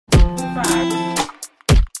5.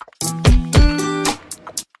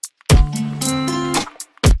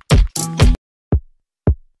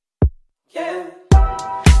 Yeah.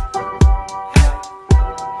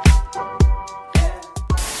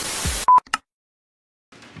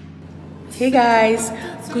 Hey guys,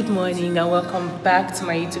 good morning and welcome back to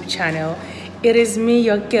my YouTube channel. It is me,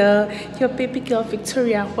 your girl, your baby girl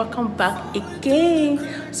Victoria. Welcome back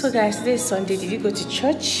again. So guys, today is Sunday. Did you go to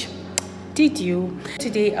church? Did you?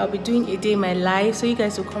 Today I'll be doing a day in my life, so you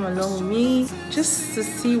guys will come along with me just to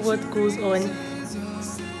see what goes on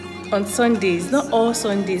Sundays. Not all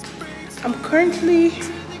Sundays. I'm currently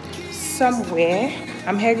somewhere.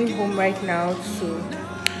 I'm heading home right now to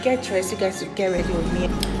get dressed. You guys will get ready with me.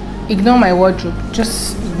 Ignore my wardrobe,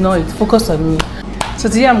 just ignore it, focus on me. So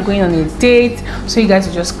today I'm going on a date, so you guys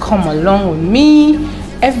will just come along with me.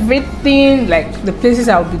 Everything, like the places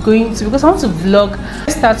I'll be going to, because I want to vlog.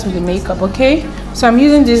 Let's start with the makeup, okay? So I'm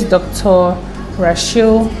using this Dr.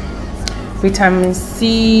 Rachel vitamin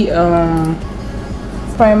C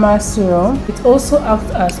primer serum. It also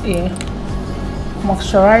acts as a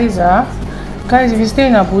moisturizer. Guys, if you stay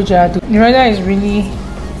in Abuja, the weather is really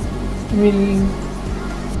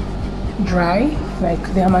dry.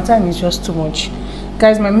 Like the harmattan is just too much.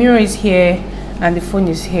 Guys, my mirror is here and the phone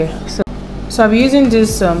is here. So I'll be using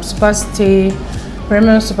this Premium Super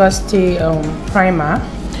Stay primer.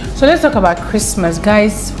 So let's talk about Christmas,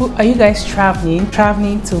 guys. Are you guys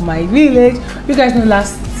traveling to my village? You guys know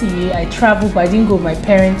last year I traveled, but I didn't go with my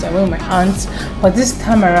parents. I went with my aunts. But this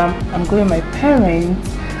time around I'm going with my parents,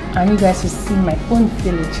 and you guys will see my own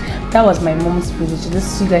village. That was my mom's village.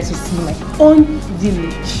 You guys will see my own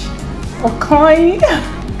village. Okay.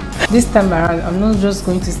 This time around I'm not just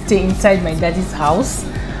going to stay inside my daddy's house.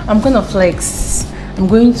 I'm gonna flex. I'm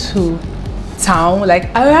going to town. Like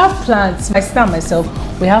I have plans. My sister and myself,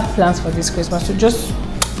 we have plans for this Christmas to just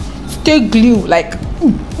stay glued. Like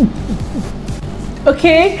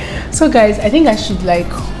okay. So guys, I think I should like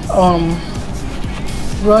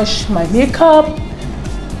brush my makeup,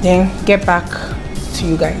 then get back to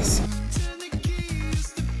you guys.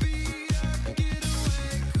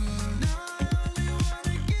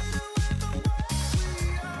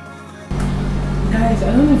 Guys,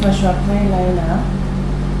 I don't know if I should apply liner.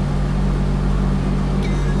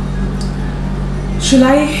 Should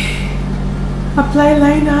I apply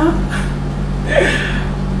liner?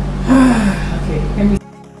 Okay, let me.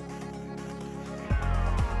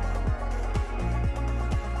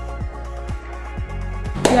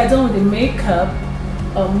 We are done with the makeup.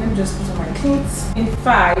 Let me just put on my clothes. In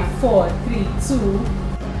 5, 4, 3, 2.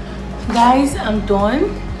 Guys, I'm done.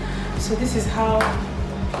 So this is how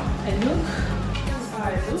I look.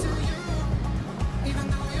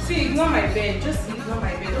 See, ignore my bed. Just ignore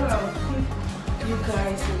my bed. Don't have you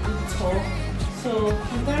guys a good talk. So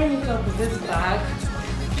I'm wearing it up with this bag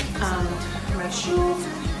and my shoe.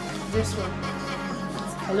 This one.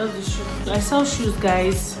 I love this shoe. I sell shoes,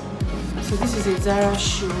 guys. So this is a Zara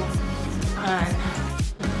shoe and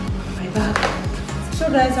my bag. So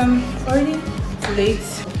guys, I'm already late.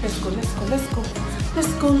 Let's go.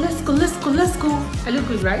 I look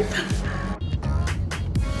good, right?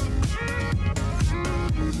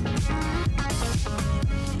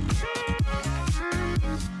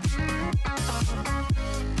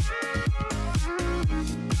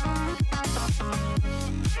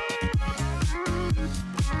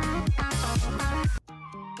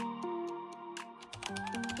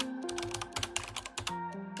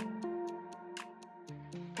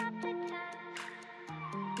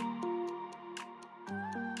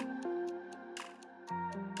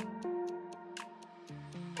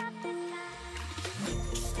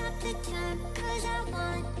 The time, 'cause I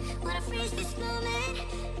wanna freeze this moment,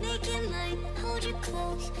 make it mine, hold you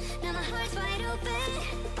close. Now my heart's wide open.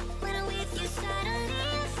 When I'm with you, suddenly I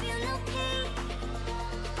feel no pain.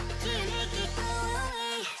 Do you make it go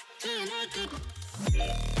away? Do you make it?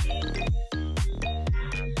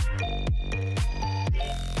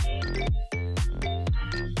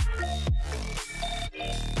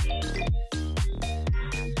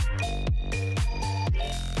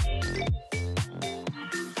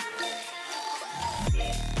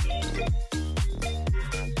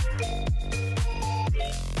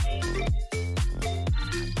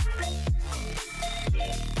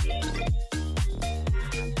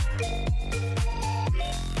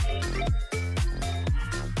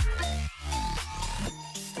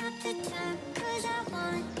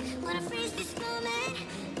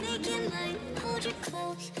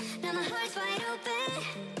 Now my heart's wide open.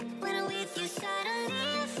 When I'm with you, suddenly I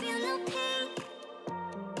feel no pain.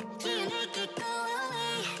 Do you make it go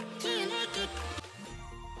away? Do you make it?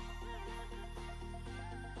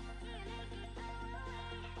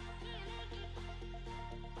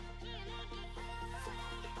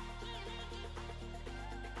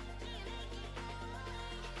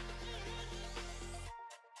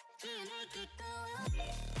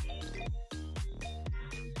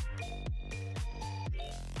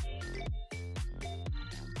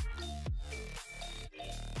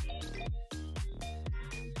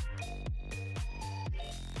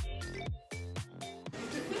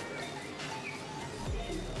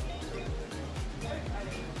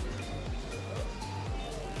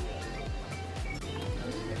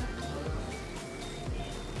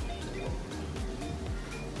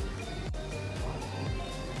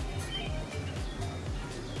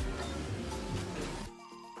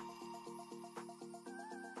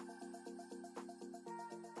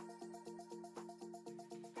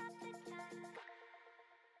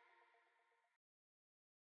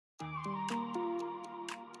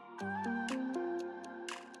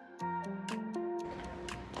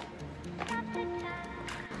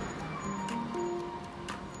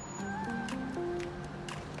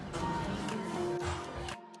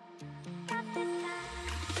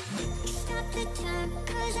 Turn,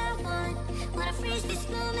 'cause I wanna freeze this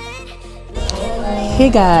moment. Hey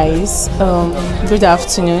guys, good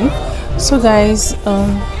afternoon. So guys,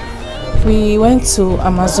 we went to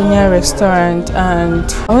Amazonia restaurant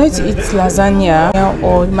and I wanted to eat lasagna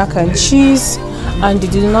or mac and cheese, and they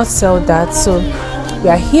did not sell that. So we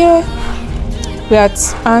are here. We're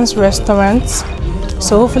at Anne's restaurant.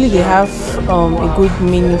 So hopefully they have a good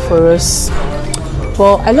menu for us.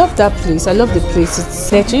 Well, I love that place. I love the place.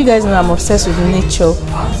 It's actually, you guys know I'm obsessed with nature.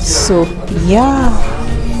 So yeah.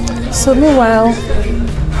 So meanwhile,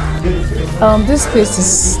 this place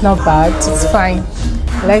is not bad. It's fine.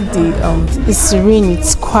 I like it's serene.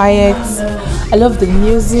 It's quiet. I love the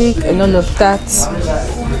music and all of that.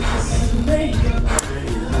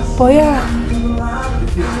 But yeah,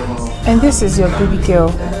 and this is your baby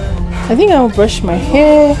girl. I think I will brush my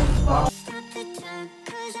hair.